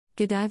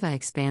Godiva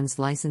expands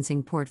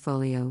licensing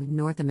portfolio in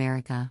North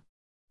America.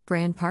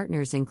 Brand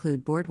partners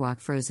include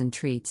Boardwalk Frozen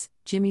Treats,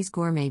 Jimmy's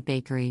Gourmet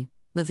Bakery,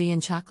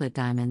 Levian Chocolate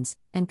Diamonds,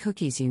 and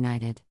Cookies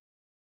United.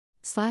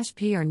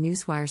 /PR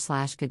Newswire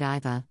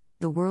 /Godiva,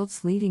 the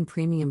world's leading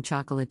premium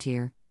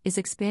chocolatier, is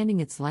expanding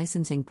its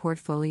licensing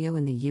portfolio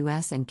in the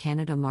US and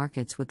Canada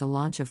markets with the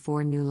launch of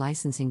 4 new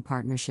licensing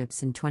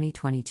partnerships in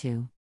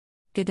 2022.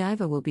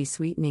 Godiva will be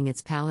sweetening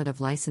its palette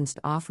of licensed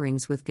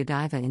offerings with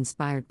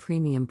Godiva-inspired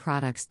premium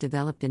products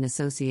developed in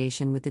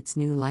association with its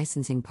new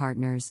licensing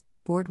partners,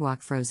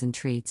 Boardwalk Frozen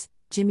Treats,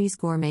 Jimmy's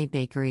Gourmet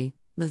Bakery,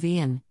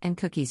 Levian, and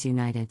Cookies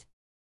United.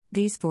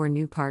 These 4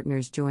 new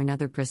partners join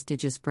other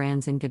prestigious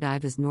brands in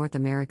Godiva's North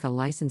America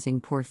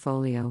licensing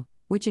portfolio,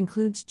 which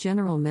includes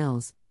General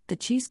Mills, The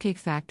Cheesecake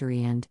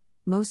Factory and,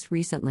 most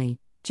recently,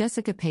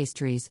 Jessica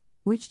Pastries,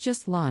 which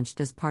just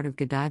launched as part of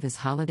Godiva's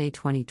Holiday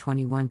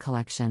 2021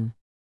 collection.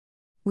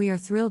 We are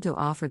thrilled to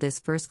offer this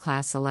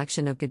first-class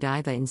selection of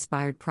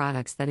Godiva-inspired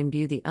products that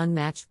imbue the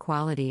unmatched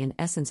quality and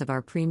essence of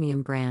our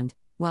premium brand,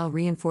 while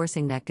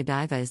reinforcing that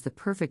Godiva is the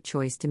perfect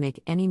choice to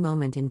make any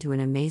moment into an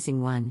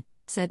amazing one,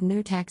 said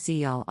Nurtak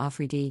Ziyal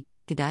Afridi,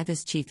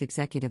 Godiva's Chief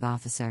Executive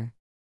Officer.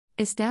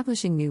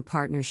 Establishing new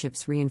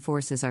partnerships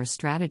reinforces our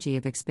strategy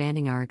of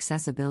expanding our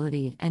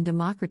accessibility and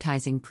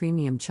democratizing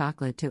premium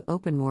chocolate to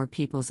open more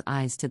people's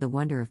eyes to the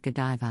wonder of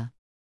Godiva.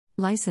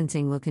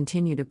 Licensing will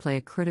continue to play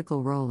a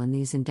critical role in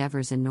these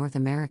endeavors in North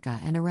America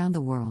and around the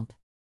world.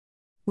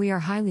 We are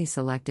highly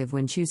selective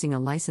when choosing a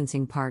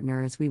licensing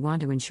partner as we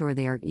want to ensure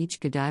they are each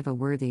Godiva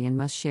worthy and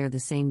must share the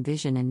same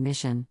vision and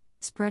mission,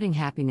 spreading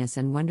happiness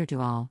and wonder to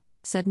all,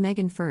 said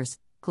Megan Furse,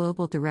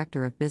 Global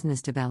Director of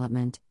Business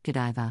Development,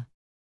 Godiva.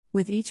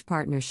 With each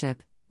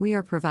partnership, we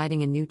are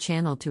providing a new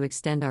channel to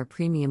extend our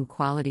premium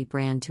quality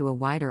brand to a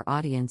wider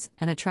audience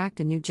and attract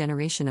a new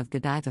generation of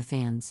Godiva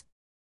fans.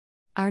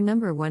 Our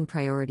number one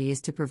priority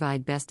is to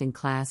provide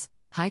best-in-class,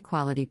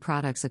 high-quality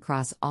products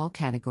across all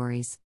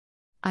categories.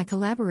 I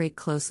collaborate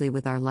closely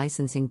with our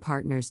licensing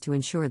partners to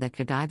ensure that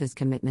Godiva's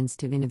commitments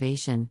to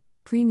innovation,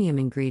 premium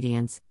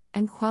ingredients,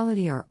 and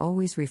quality are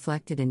always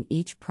reflected in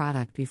each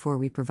product before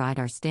we provide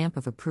our stamp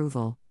of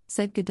approval,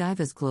 said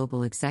Godiva's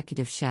Global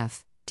Executive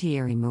Chef,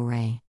 Thierry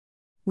Mouret.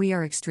 We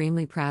are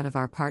extremely proud of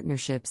our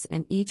partnerships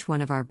and each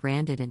one of our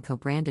branded and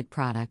co-branded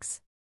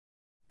products.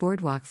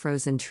 Boardwalk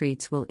Frozen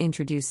Treats will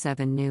introduce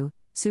 7 new,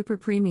 super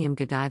premium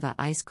Godiva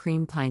ice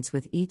cream pints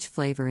with each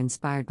flavor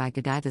inspired by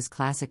Godiva's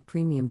classic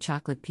premium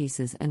chocolate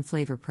pieces and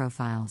flavor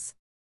profiles.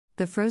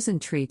 The frozen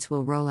treats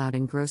will roll out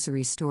in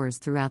grocery stores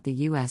throughout the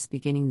U.S.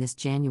 beginning this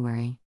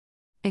January.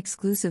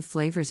 Exclusive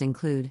flavors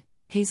include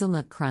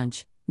Hazelnut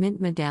Crunch,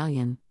 Mint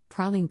Medallion,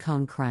 Praline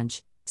Cone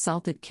Crunch,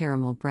 Salted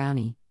Caramel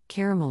Brownie,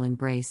 Caramel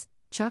Embrace,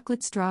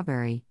 Chocolate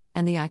Strawberry,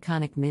 and the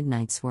iconic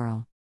Midnight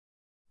Swirl.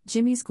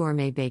 Jimmy's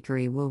Gourmet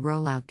Bakery will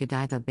roll out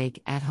Godiva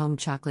Bake at-home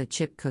chocolate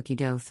chip cookie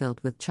dough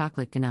filled with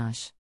chocolate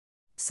ganache.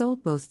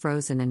 Sold both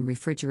frozen and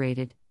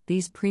refrigerated,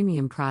 these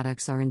premium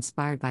products are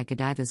inspired by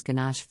Godiva's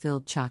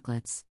ganache-filled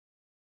chocolates.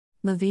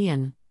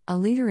 Levian, a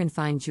leader in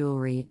fine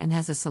jewelry and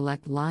has a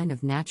select line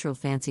of natural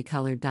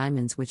fancy-colored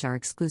diamonds which are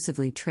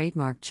exclusively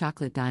trademarked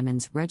chocolate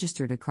diamonds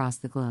registered across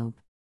the globe.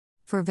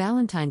 For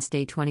Valentine's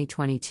Day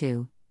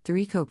 2022,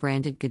 3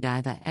 co-branded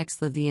Godiva x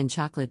Levian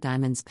chocolate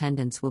diamonds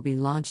pendants will be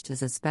launched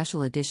as a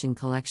special edition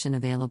collection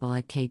available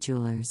at Kay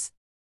Jewelers.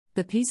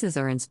 The pieces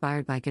are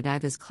inspired by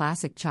Godiva's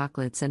classic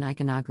chocolates and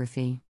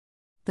iconography.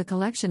 The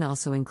collection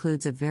also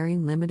includes a very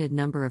limited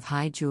number of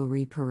high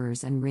jewelry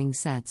parures and ring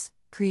sets,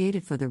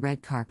 created for the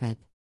red carpet.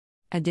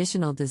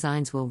 Additional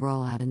designs will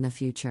roll out in the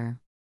future.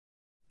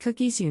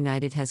 Cookies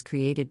United has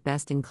created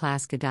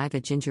best-in-class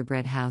Godiva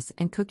gingerbread house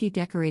and cookie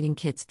decorating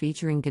kits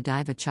featuring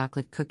Godiva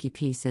chocolate cookie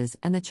pieces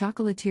and the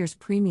Chocolatier's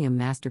premium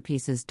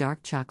masterpieces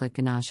dark chocolate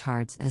ganache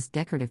hearts as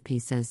decorative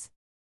pieces.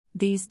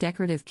 These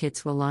decorative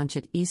kits will launch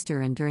at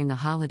Easter and during the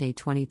holiday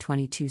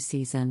 2022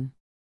 season.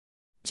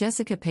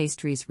 Jessica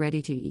Pastries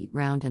ready-to-eat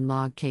round and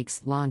log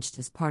cakes launched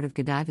as part of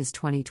Godiva's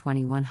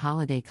 2021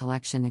 holiday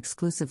collection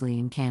exclusively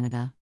in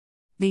Canada.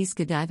 These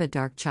Godiva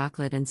dark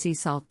chocolate and sea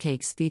salt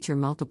cakes feature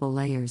multiple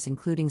layers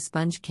including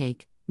sponge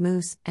cake,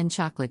 mousse, and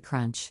chocolate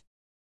crunch.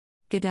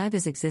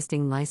 Godiva's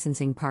existing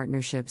licensing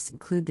partnerships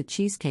include the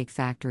Cheesecake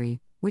Factory,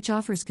 which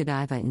offers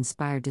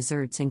Godiva-inspired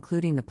desserts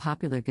including the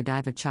popular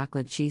Godiva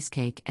chocolate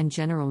cheesecake and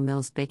General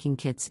Mills baking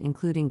kits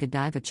including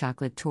Godiva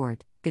chocolate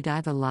torte,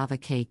 Godiva lava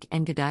cake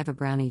and Godiva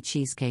brownie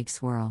cheesecake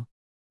swirl.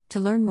 To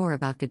learn more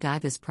about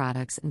Godiva's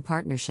products and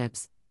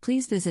partnerships,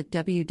 please visit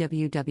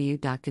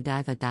www.godiva.com.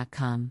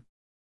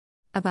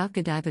 About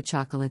Godiva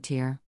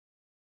Chocolatier.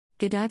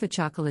 Godiva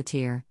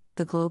Chocolatier,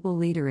 the global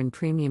leader in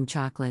premium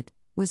chocolate,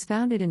 was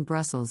founded in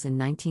Brussels in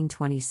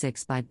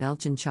 1926 by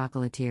Belgian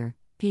chocolatier,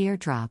 Pierre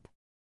Drop.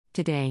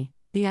 Today,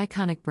 the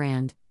iconic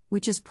brand,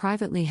 which is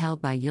privately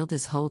held by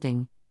Yildiz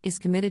Holding, is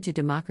committed to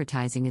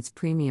democratizing its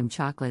premium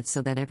chocolate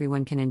so that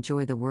everyone can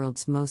enjoy the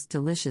world's most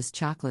delicious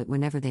chocolate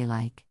whenever they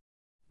like.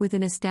 With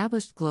an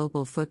established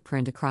global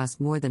footprint across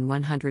more than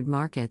 100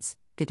 markets,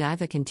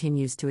 Godiva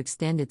continues to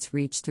extend its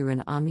reach through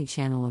an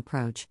omni-channel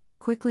approach,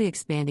 quickly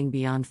expanding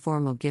beyond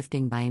formal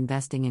gifting by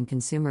investing in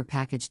consumer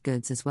packaged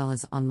goods as well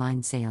as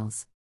online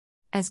sales.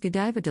 As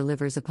Godiva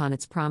delivers upon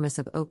its promise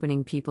of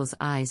opening people's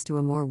eyes to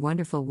a more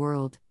wonderful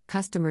world,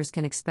 customers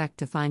can expect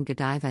to find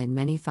Godiva in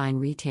many fine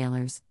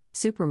retailers,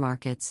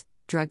 supermarkets,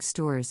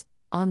 drugstores,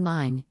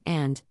 online,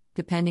 and,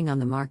 depending on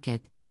the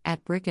market,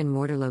 at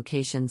brick-and-mortar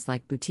locations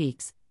like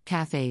boutiques,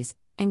 cafes,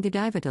 and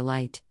Godiva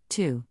Delight,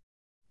 too.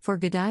 For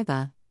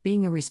Godiva,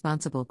 being a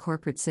responsible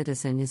corporate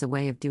citizen is a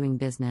way of doing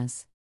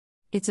business.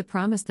 It's a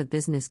promise the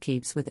business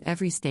keeps with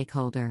every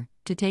stakeholder,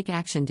 to take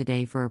action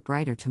today for a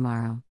brighter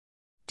tomorrow.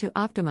 To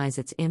optimize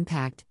its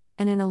impact,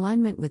 and in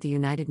alignment with the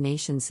United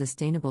Nations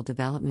Sustainable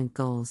Development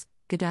Goals,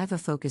 Godiva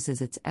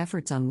focuses its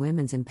efforts on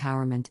women's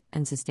empowerment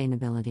and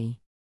sustainability.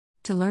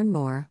 To learn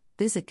more,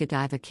 visit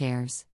Godiva Cares.